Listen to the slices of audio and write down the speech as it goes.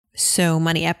So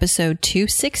Money episode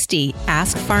 260,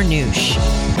 Ask Farnoosh.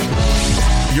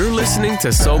 You're listening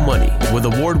to So Money with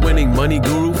award-winning money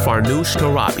guru Farnoosh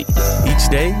Torabi. Each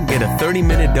day, get a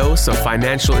 30-minute dose of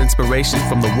financial inspiration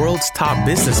from the world's top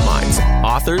business minds,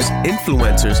 authors,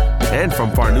 influencers, and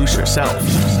from Farnoosh herself.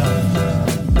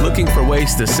 Looking for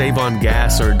ways to save on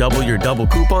gas or double your double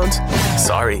coupons?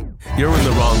 Sorry, you're in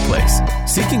the wrong place.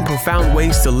 Seeking profound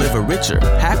ways to live a richer,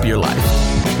 happier life.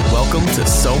 Welcome to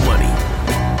So Money.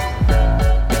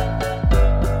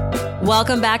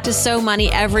 Welcome back to So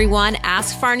Money, everyone.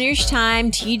 Ask Farnoosh time,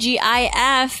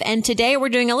 TGIF. And today we're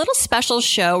doing a little special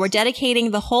show. We're dedicating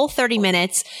the whole 30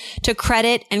 minutes to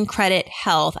credit and credit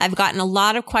health. I've gotten a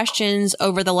lot of questions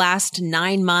over the last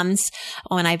 9 months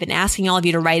when I've been asking all of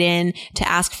you to write in to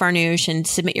Ask Farnoosh and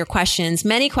submit your questions.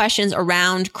 Many questions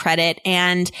around credit.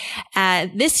 And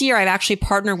this year I've actually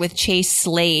partnered with Chase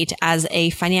Slate as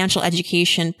a financial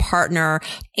education partner.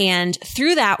 And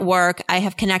through that work, I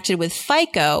have connected with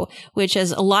FICO, which,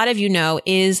 as a lot of you know,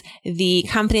 is the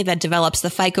company that develops the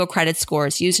FICO credit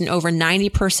scores used in over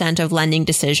 90% of lending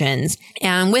decisions.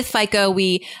 And with FICO,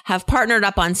 we have partnered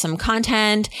up on some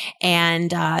content,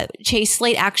 and Chase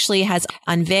Slate actually has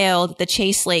unveiled the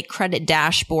Chase Slate Credit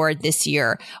Dashboard this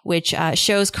year, which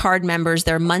shows card members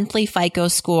their monthly FICO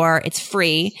score. It's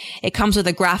free. It comes with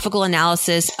a graphical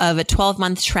analysis of a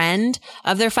 12-month trend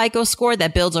of their FICO score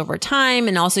that builds over time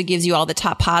and also gives you all the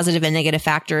top positive and negative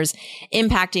factors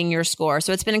impacting your score.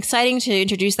 So it's been exciting to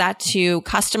introduce that to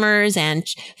customers, and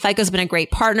FICO's been a great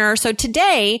partner. So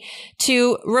today,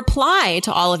 to reply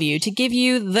to all of you, to give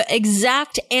you the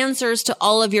exact answers to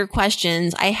all of your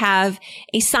questions, I have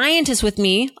a scientist with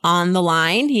me on the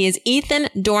line. He is Ethan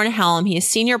Dornhelm. He is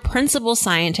Senior Principal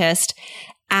Scientist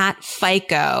at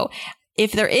FICO.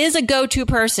 If there is a go-to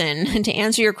person to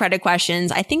answer your credit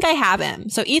questions, I think I have him.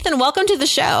 So Ethan, welcome to the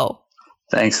show.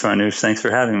 Thanks, Farnoosh. Thanks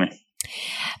for having me.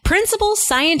 Principal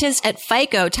Scientist at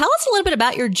FICO. Tell us a little bit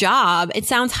about your job. It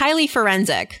sounds highly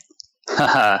forensic.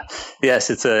 Yes,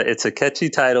 it's a catchy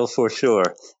title for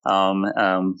sure.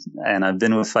 And I've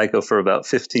been with FICO for about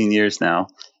 15 years now.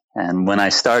 And when I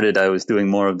started, I was doing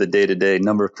more of the day-to-day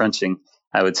number crunching.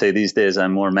 I would say these days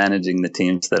I'm more managing the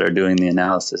teams that are doing the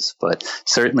analysis. But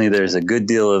certainly there's a good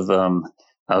deal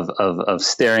of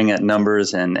staring at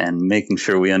numbers and making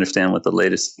sure we understand what the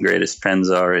latest and greatest trends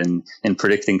are in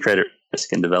predicting credit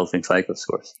risk and developing FICO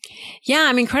scores. Yeah,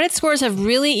 I mean, credit scores have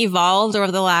really evolved over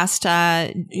the last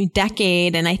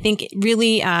decade, and I think it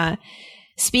really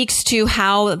speaks to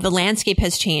how the landscape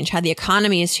has changed, how the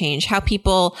economy has changed, how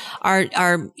people are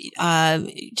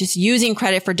just using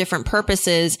credit for different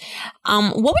purposes.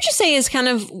 What would you say is kind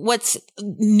of what's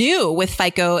new with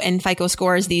FICO and FICO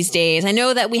scores these days? I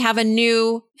know that we have a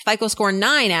new FICO Score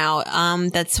 9 out.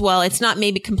 It's not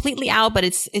maybe completely out, but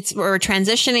we're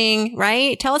transitioning,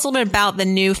 right? Tell us a little bit about the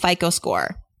new FICO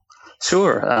score.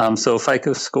 Sure. So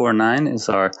FICO Score 9 is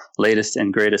our latest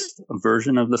and greatest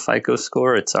version of the FICO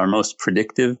score. It's our most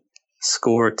predictive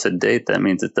score to date. That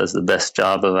means it does the best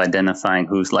job of identifying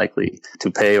who's likely to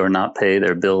pay or not pay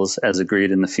their bills as agreed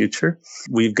in the future.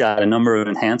 We've got a number of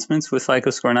enhancements with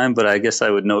FICO Score 9, but I guess I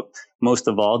would note most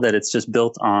of all that it's just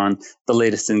built on the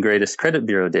latest and greatest credit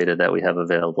bureau data that we have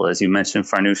available. As you mentioned,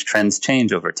 Farnoosh, trends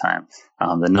change over time.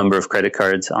 The number of credit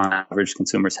cards on average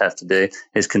consumers have today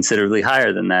is considerably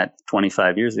higher than that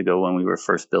 25 years ago when we were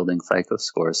first building FICO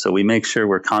scores. So we make sure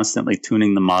we're constantly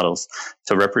tuning the models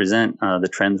to represent the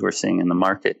trends we're seeing in the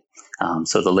market.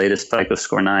 So the latest FICO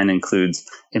Score 9 includes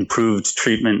improved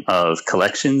treatment of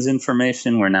collections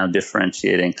information. We're now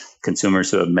differentiating consumers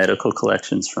who have medical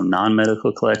collections from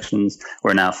non-medical collections.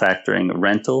 We're now factoring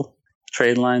rental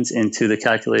trade lines into the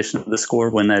calculation of the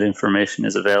score when that information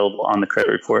is available on the credit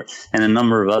report, and a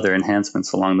number of other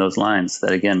enhancements along those lines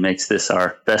that, again, makes this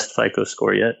our best FICO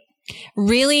score yet.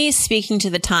 Really speaking to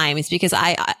the times, because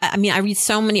I read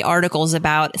so many articles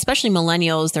about, especially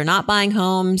millennials, they're not buying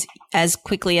homes as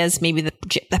quickly as maybe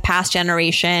the past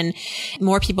generation.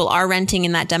 More people are renting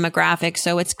in that demographic.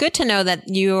 So it's good to know that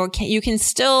you can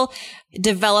still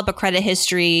develop a credit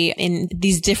history in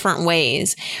these different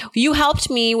ways. You helped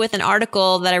me with an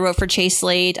article that I wrote for Chase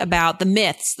Slate about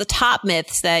the top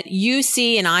myths that you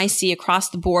see and I see across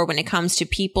the board when it comes to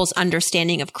people's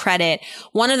understanding of credit.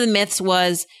 One of the myths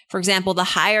was, for example, the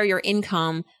higher your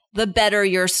income, the better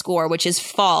your score, which is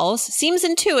false. Seems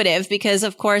intuitive because,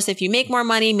 of course, if you make more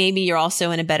money, maybe you're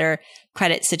also in a better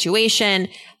credit situation.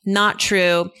 Not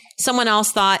true. Someone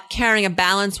else thought carrying a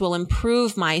balance will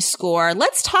improve my score.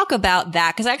 Let's talk about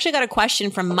that, because I actually got a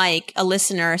question from Mike, a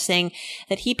listener, saying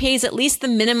that he pays at least the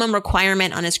minimum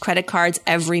requirement on his credit cards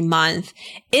every month.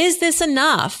 Is this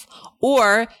enough?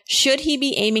 Or should he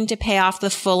be aiming to pay off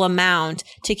the full amount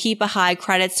to keep a high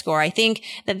credit score? I think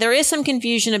that there is some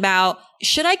confusion about,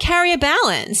 should I carry a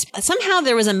balance? Somehow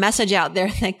there was a message out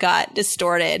there that got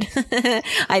distorted.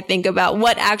 I think about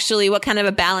what kind of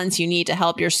a balance you need to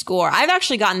help your score. I've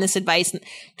actually gotten this advice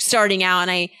starting out,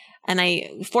 and I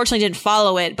fortunately didn't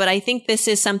follow it, but I think this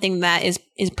is something that is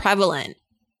prevalent.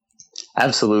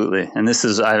 Absolutely. And this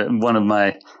is one of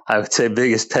my, I would say,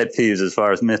 biggest pet peeves as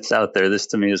far as myths out there. This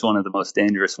to me is one of the most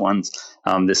dangerous ones.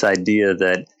 This idea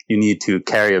that you need to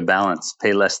carry a balance,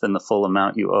 pay less than the full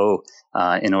amount you owe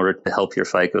in order to help your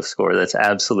FICO score. That's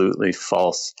absolutely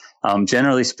false.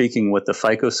 Generally speaking, what the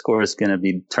FICO score is going to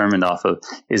be determined off of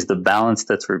is the balance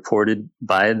that's reported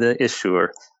by the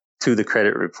issuer to the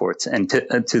credit reports and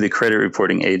to the credit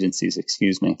reporting agencies,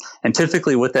 And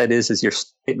typically what that is your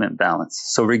statement balance.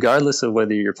 So regardless of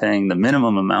whether you're paying the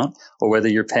minimum amount or whether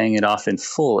you're paying it off in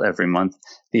full every month,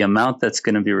 the amount that's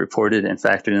going to be reported and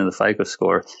factored into the FICO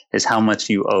score is how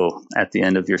much you owe at the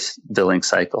end of your billing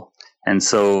cycle. And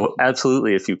so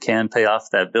absolutely, if you can pay off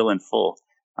that bill in full,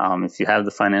 if you have the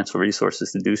financial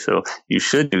resources to do so, you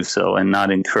should do so and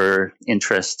not incur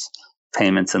interest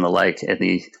payments and the like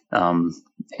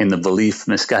in the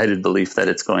misguided belief that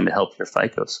it's going to help your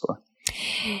FICO score.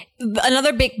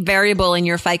 Another big variable in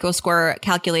your FICO score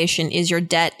calculation is your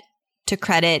debt to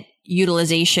credit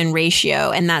utilization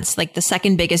ratio. And that's like the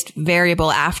second biggest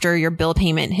variable after your bill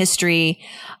payment history.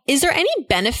 Is there any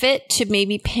benefit to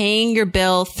maybe paying your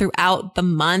bill throughout the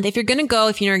month? If you're going to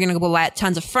go buy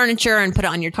tons of furniture and put it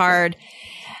on your card,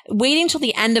 waiting till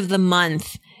the end of the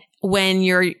month when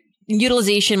your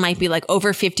utilization might be like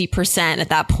over 50% at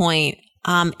that point.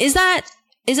 Is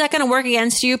that going to work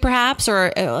against you perhaps?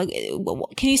 Or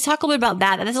can you talk a little bit about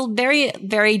that? That's a very,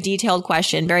 very detailed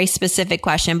question, very specific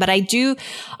question. But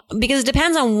because it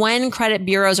depends on when credit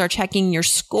bureaus are checking your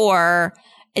score,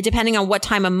 depending on what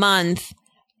time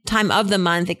of the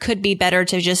month, it could be better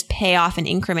to just pay off in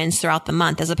increments throughout the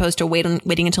month as opposed to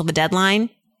waiting until the deadline.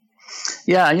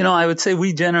 Yeah, I would say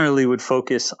we generally would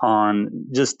focus on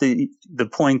just the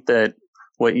point that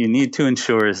what you need to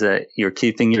ensure is that you're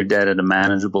keeping your debt at a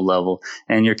manageable level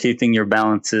and you're keeping your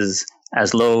balances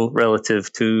as low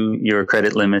relative to your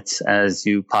credit limits as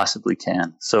you possibly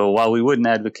can. So while we wouldn't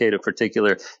advocate a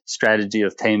particular strategy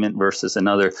of payment versus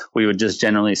another, we would just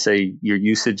generally say your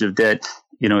usage of debt,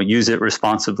 use it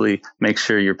responsibly, make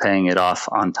sure you're paying it off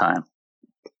on time.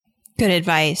 Good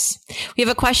advice. We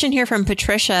have a question here from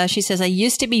Patricia. She says, I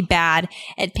used to be bad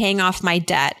at paying off my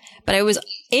debt, but I was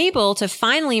able to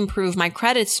finally improve my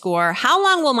credit score. How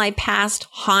long will my past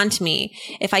haunt me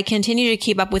if I continue to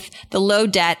keep up with the low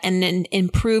debt and an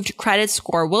improved credit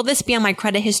score? Will this be on my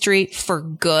credit history for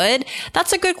good?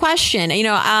 That's a good question.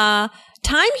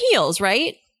 Time heals,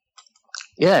 right?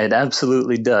 Yeah, it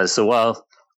absolutely does. So while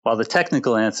the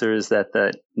technical answer is that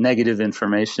the negative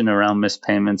information around missed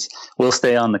payments will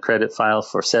stay on the credit file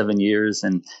for 7 years,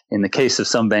 and in the case of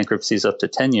some bankruptcies, up to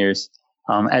 10 years,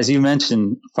 as you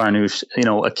mentioned, Farnoosh,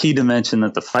 a key dimension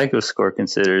that the FICO score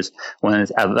considers when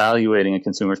it's evaluating a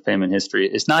consumer's payment history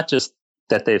is not just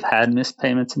that they've had missed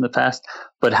payments in the past,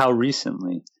 but how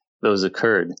recently those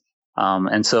occurred.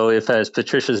 And so if, as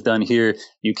Patricia's done here,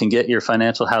 you can get your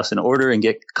financial house in order and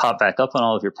get caught back up on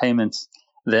all of your payments,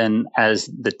 then as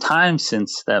the time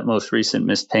since that most recent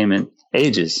missed payment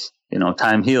ages,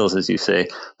 time heals, as you say,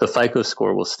 the FICO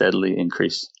score will steadily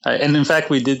increase. And in fact,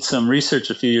 we did some research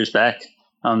a few years back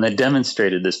that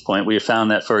demonstrated this point. We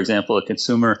found that, for example, a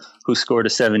consumer who scored a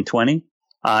 720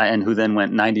 and who then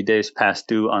went 90 days past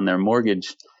due on their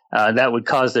mortgage, that would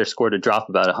cause their score to drop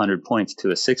about 100 points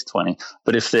to a 620.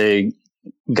 But if they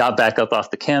got back up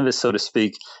off the canvas, so to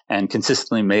speak, and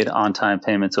consistently made on-time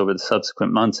payments over the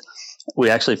subsequent months, we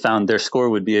actually found their score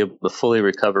would be able to fully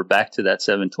recover back to that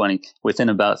 720 within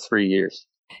about 3 years.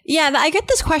 Yeah, I get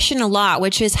this question a lot,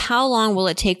 which is how long will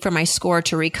it take for my score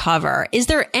to recover? Is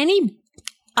there any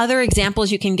other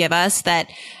examples you can give us that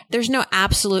there's no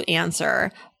absolute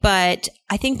answer, but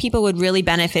I think people would really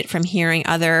benefit from hearing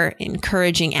other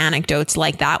encouraging anecdotes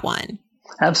like that one?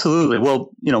 Absolutely.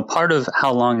 Well, part of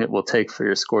how long it will take for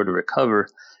your score to recover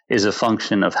is a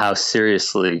function of how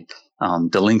seriously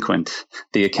delinquent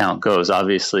the account goes.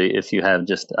 Obviously, if you have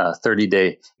just a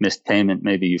 30-day missed payment,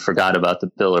 maybe you forgot about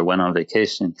the bill or went on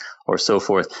vacation or so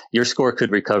forth, your score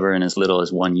could recover in as little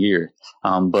as 1 year.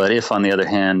 But if, on the other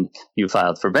hand, you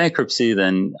filed for bankruptcy,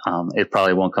 then it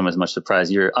probably won't come as much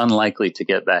surprise. You're unlikely to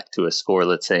get back to a score,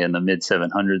 let's say, in the mid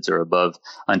 700s or above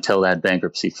until that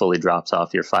bankruptcy fully drops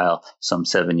off your file some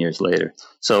 7 years later.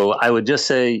 So I would just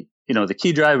say, the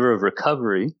key driver of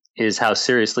recovery is how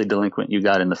seriously delinquent you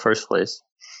got in the first place.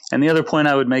 And the other point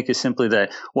I would make is simply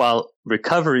that while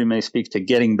recovery may speak to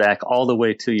getting back all the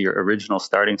way to your original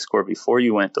starting score before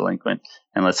you went delinquent,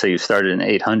 and let's say you started an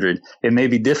 800, it may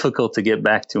be difficult to get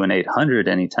back to an 800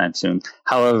 anytime soon.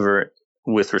 However,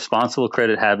 with responsible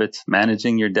credit habits,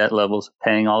 managing your debt levels,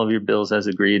 paying all of your bills as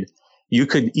agreed, you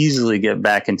could easily get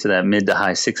back into that mid to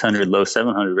high 600, low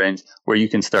 700 range where you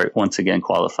can start once again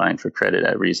qualifying for credit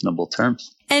at reasonable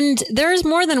terms. And there's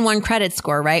more than one credit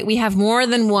score, right? We have more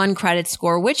than one credit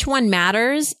score. Which one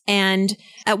matters? And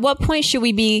at what point should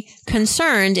we be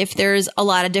concerned if there's a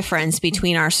lot of difference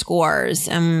between our scores?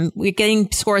 We're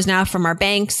getting scores now from our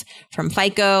banks, from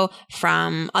FICO,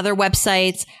 from other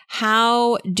websites.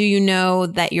 How do you know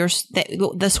that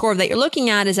the score that you're looking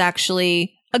at is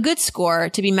actually a good score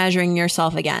to be measuring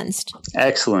yourself against?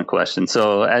 Excellent question.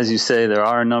 So as you say, there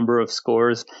are a number of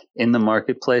scores in the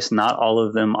marketplace. Not all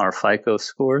of them are FICO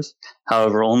scores.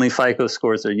 However, only FICO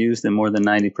scores are used in more than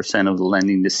 90% of the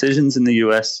lending decisions in the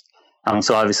U.S.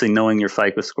 So obviously knowing your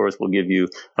FICO scores will give you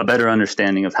a better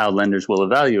understanding of how lenders will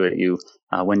evaluate you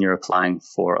when you're applying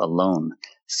for a loan.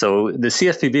 So the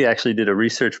CFPB actually did a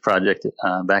research project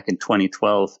back in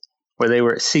 2012 where they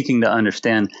were seeking to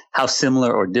understand how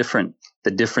similar or different the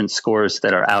different scores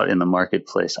that are out in the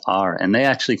marketplace are. And they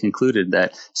actually concluded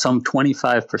that some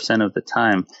 25% of the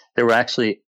time, there were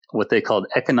actually what they called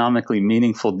economically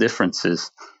meaningful differences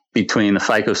between the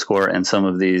FICO score and some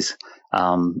of these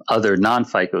other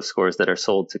non-FICO scores that are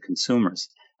sold to consumers.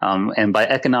 And by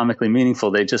economically meaningful,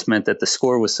 they just meant that the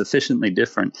score was sufficiently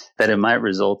different that it might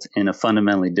result in a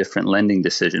fundamentally different lending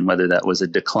decision, whether that was a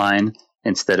decline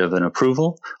instead of an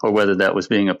approval, or whether that was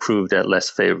being approved at less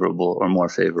favorable or more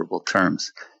favorable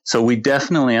terms. So we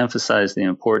definitely emphasize the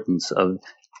importance of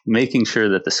making sure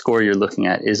that the score you're looking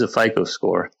at is a FICO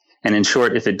score. And in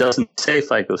short, if it doesn't say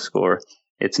FICO score,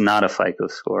 it's not a FICO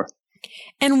score.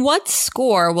 And what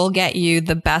score will get you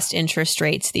the best interest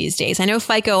rates these days? I know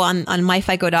FICO on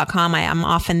myfico.com, I'm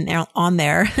often on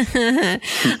there.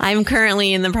 I'm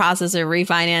currently in the process of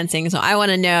refinancing, so I want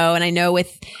to know. And I know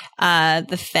with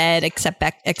the Fed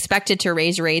expected to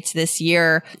raise rates this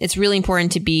year, it's really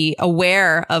important to be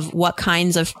aware of what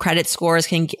kinds of credit scores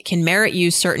can merit you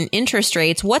certain interest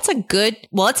rates. What's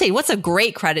a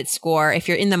great credit score if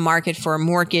you're in the market for a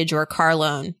mortgage or a car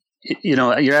loan?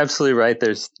 You're absolutely right.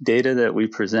 There's data that we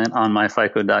present on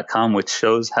myfico.com, which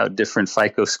shows how different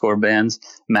FICO score bands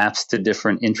maps to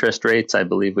different interest rates. I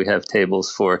believe we have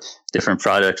tables for different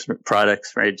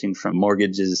products ranging from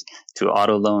mortgages to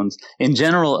auto loans. In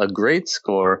general, a great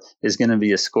score is going to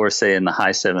be a score, say, in the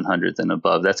high 700s and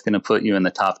above. That's going to put you in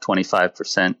the top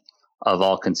 25% of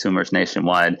all consumers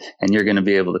nationwide, and you're going to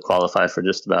be able to qualify for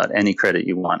just about any credit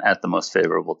you want at the most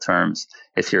favorable terms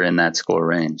if you're in that score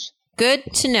range. Good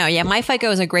to know. Yeah,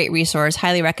 MyFICO is a great resource.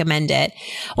 Highly recommend it.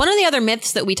 One of the other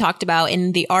myths that we talked about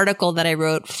in the article that I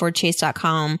wrote for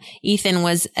Chase.com, Ethan,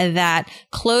 was that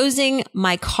closing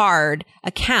my card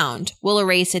account will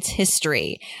erase its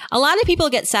history. A lot of people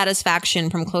get satisfaction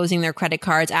from closing their credit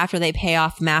cards after they pay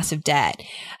off massive debt.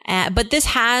 But this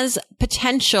has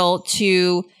potential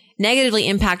to negatively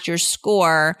impact your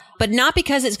score, but not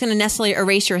because it's going to necessarily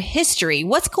erase your history.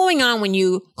 What's going on when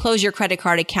you close your credit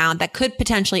card account that could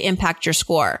potentially impact your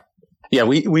score? Yeah,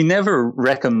 we never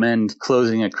recommend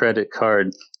closing a credit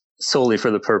card solely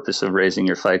for the purpose of raising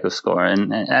your FICO score.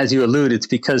 And as you allude, it's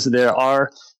because there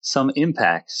are some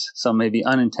impacts, some maybe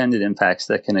unintended impacts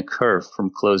that can occur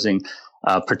from closing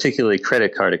particularly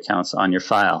credit card accounts on your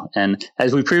file. And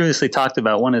as we previously talked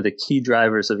about, one of the key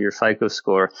drivers of your FICO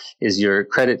score is your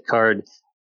credit card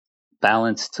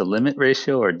balance to limit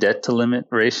ratio or debt to limit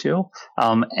ratio.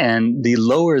 And the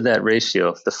lower that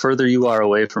ratio, the further you are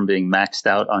away from being maxed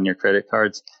out on your credit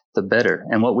cards, the better.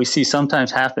 And what we see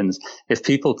sometimes happens if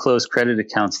people close credit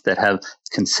accounts that have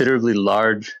considerably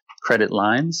large credit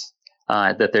lines,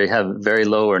 that they have very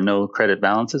low or no credit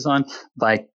balances on,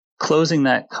 by closing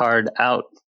that card out,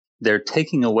 they're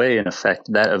taking away, in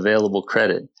effect, that available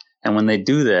credit. And when they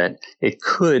do that, it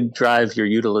could drive your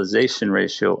utilization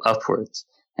ratio upwards.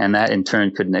 And that, in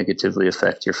turn, could negatively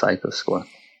affect your FICO score.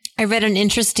 I read an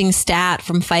interesting stat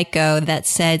from FICO that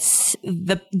says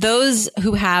those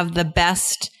who have the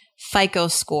best FICO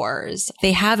scores.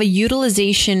 They have a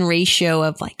utilization ratio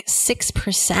of like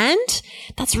 6%.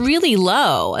 That's really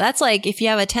low. That's like if you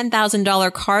have a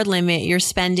 $10,000 card limit, you're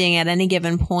spending at any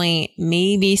given point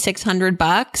maybe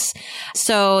 $600.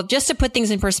 So just to put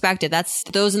things in perspective, that's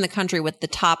those in the country with the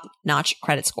top-notch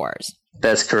credit scores.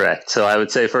 That's correct. So I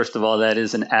would say, first of all, that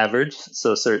is an average.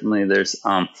 So certainly there's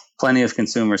plenty of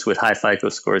consumers with high FICO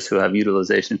scores who have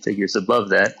utilization figures above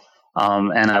that.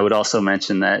 And I would also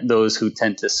mention that those who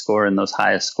tend to score in those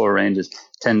highest score ranges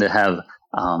tend to have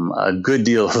a good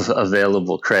deal of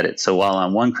available credit. So while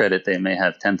on one credit they may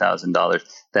have $10,000,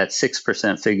 that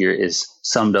 6% figure is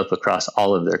summed up across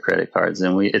all of their credit cards.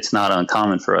 And it's not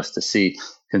uncommon for us to see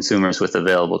consumers with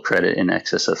available credit in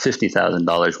excess of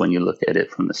 $50,000 when you look at it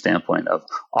from the standpoint of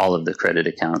all of the credit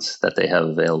accounts that they have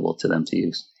available to them to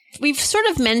use. We've sort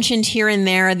of mentioned here and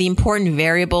there the important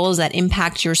variables that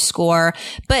impact your score,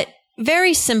 but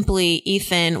very simply,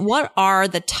 Ethan, what are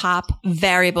the top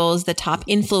variables, the top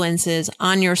influences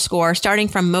on your score, starting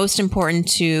from most important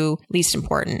to least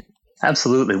important?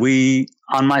 Absolutely.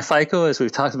 On MyFICO, as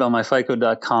we've talked about,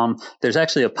 myfico.com, there's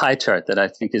actually a pie chart that I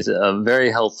think is a very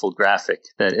helpful graphic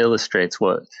that illustrates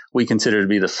what we consider to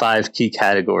be the 5 key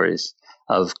categories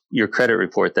of your credit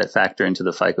report that factor into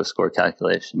the FICO score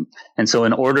calculation. And so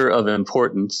in order of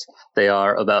importance, they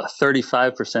are about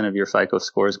 35% of your FICO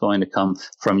score is going to come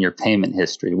from your payment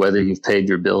history, whether you've paid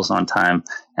your bills on time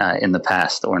in the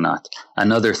past or not.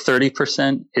 Another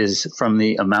 30% is from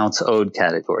the amounts owed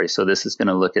category. So this is going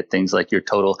to look at things like your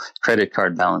total credit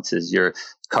card balances, your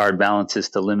card balances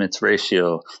to limits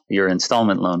ratio, your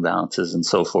installment loan balances, and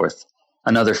so forth.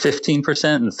 Another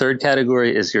 15% in the third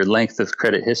category is your length of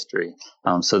credit history.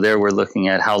 So there we're looking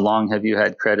at how long have you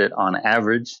had credit on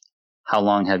average? How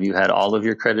long have you had all of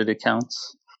your credit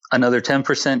accounts? Another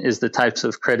 10% is the types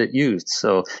of credit used.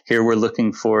 So here we're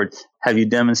looking for, have you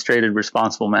demonstrated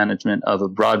responsible management of a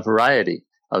broad variety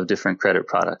of different credit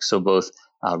products? So both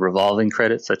revolving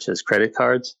credit, such as credit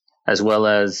cards, as well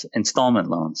as installment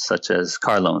loans, such as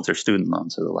car loans or student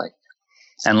loans or the like.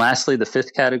 And lastly, the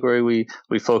fifth category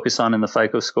we focus on in the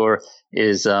FICO score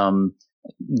is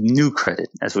new credit,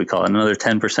 as we call it. Another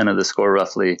 10% of the score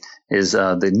roughly is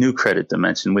the new credit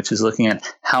dimension, which is looking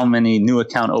at how many new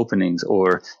account openings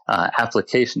or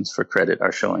applications for credit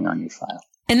are showing on your file.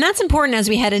 And that's important as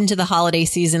we head into the holiday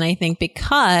season, I think,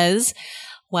 because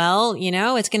well,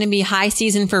 it's going to be high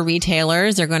season for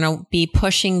retailers. They're going to be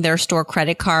pushing their store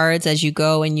credit cards as you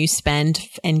go and you spend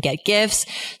and get gifts.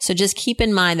 So just keep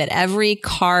in mind that every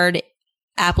card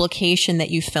application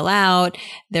that you fill out,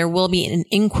 there will be an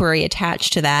inquiry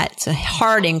attached to that. It's a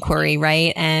hard inquiry,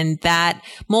 right? And that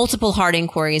multiple hard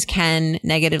inquiries can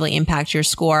negatively impact your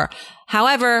score.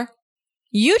 However,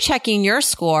 you checking your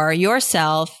score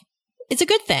yourself, it's a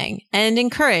good thing and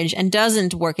encouraged and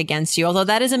doesn't work against you, although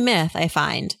that is a myth, I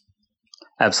find.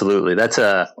 Absolutely. That's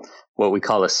what we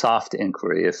call a soft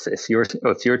inquiry.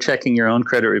 If you're checking your own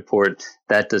credit report,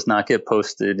 that does not get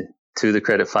posted to the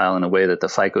credit file in a way that the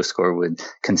FICO score would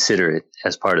consider it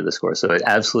as part of the score. So it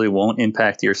absolutely won't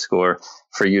impact your score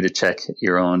for you to check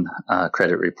your own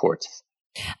credit report.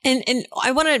 And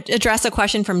I want to address a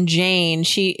question from Jane.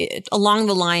 She, along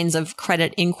the lines of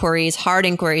credit inquiries, hard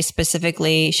inquiries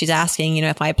specifically, she's asking,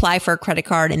 if I apply for a credit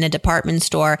card in a department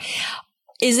store,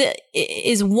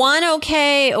 is one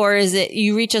okay, or is it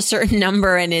you reach a certain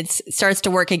number and it starts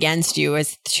to work against you?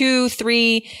 Is 2,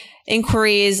 3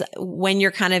 inquiries when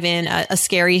you're kind of in a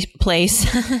scary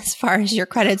place as far as your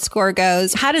credit score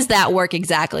goes? How does that work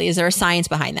exactly? Is there a science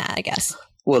behind that, I guess?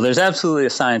 Well, there's absolutely a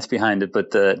science behind it,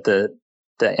 but the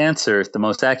answer, the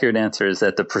most accurate answer, is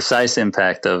that the precise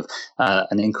impact of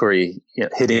an inquiry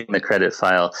hitting the credit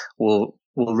file will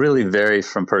really vary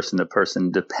from person to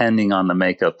person depending on the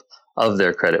makeup of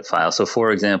their credit file. So,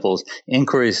 for example,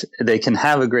 inquiries, they can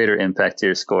have a greater impact to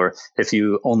your score if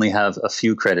you only have a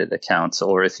few credit accounts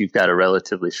or if you've got a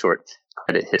relatively short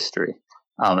credit history.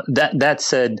 That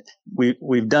said,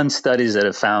 we've done studies that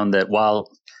have found that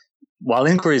while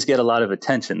inquiries get a lot of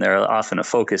attention, they're often a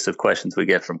focus of questions we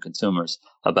get from consumers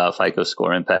about FICO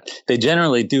score impact. They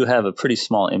generally do have a pretty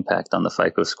small impact on the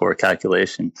FICO score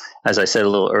calculation. As I said a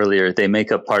little earlier, they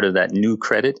make up part of that new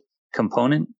credit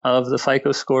component of the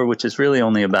FICO score, which is really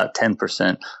only about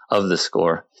 10% of the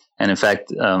score. And in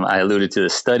fact, I alluded to the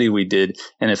study we did,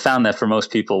 and it found that for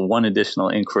most people, one additional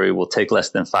inquiry will take less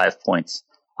than 5 points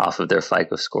off of their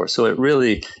FICO score. So it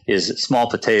really is small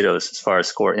potatoes as far as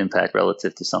score impact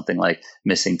relative to something like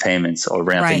missing payments or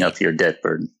ramping up your debt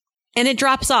burden. And it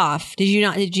drops off.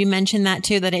 Did you mention that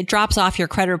too, that it drops off your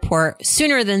credit report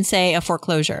sooner than, say, a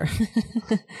foreclosure?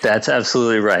 That's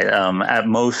absolutely right. At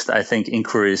most, I think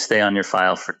inquiries stay on your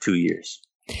file for 2 years.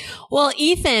 Well,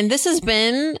 Ethan,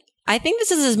 I think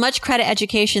this is as much credit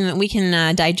education that we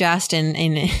can digest in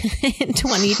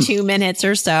 22 minutes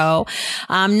or so.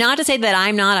 Not to say that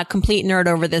I'm not a complete nerd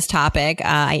over this topic.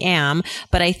 I am,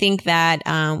 but I think that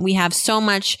we have so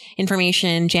much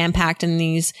information jam-packed in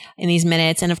these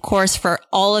minutes. And of course, for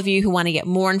all of you who want to get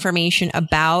more information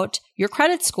about your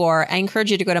credit score, I encourage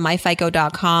you to go to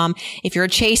myfico.com. If you're a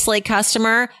Chase Slate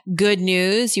customer, good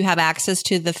news. You have access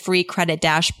to the free credit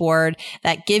dashboard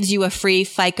that gives you a free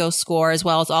FICO score as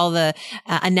well as all the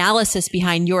analysis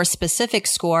behind your specific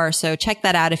score. So check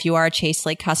that out if you are a Chase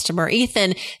Slate customer.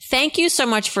 Ethan, thank you so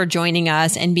much for joining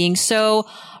us and being so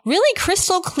really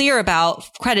crystal clear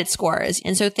about credit scores.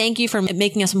 And so thank you for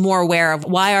making us more aware of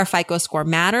why our FICO score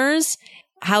matters,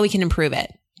 how we can improve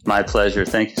it. My pleasure.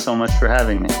 Thank you so much for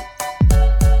having me.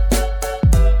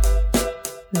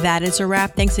 That is a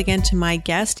wrap. Thanks again to my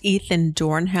guest, Ethan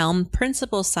Dornhelm,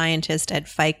 principal scientist at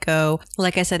FICO.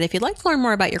 Like I said, if you'd like to learn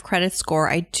more about your credit score,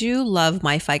 I do love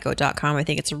myfico.com. I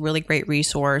think it's a really great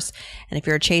resource. And if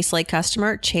you're a Chase Slate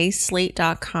customer,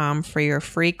 chaseslate.com for your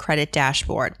free credit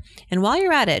dashboard. And while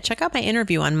you're at it, check out my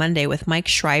interview on Monday with Mike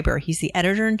Schreiber. He's the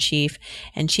editor-in-chief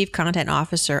and chief content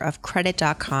officer of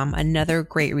credit.com, another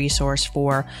great resource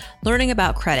for learning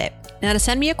about credit. Now, to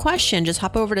send me a question, just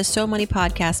hop over to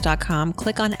SoMoneyPodcast.com,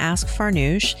 click on Ask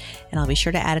Farnoosh, and I'll be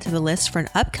sure to add it to the list for an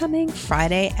upcoming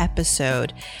Friday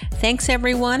episode. Thanks,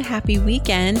 everyone. Happy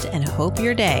weekend, and hope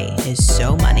your day is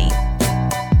so money.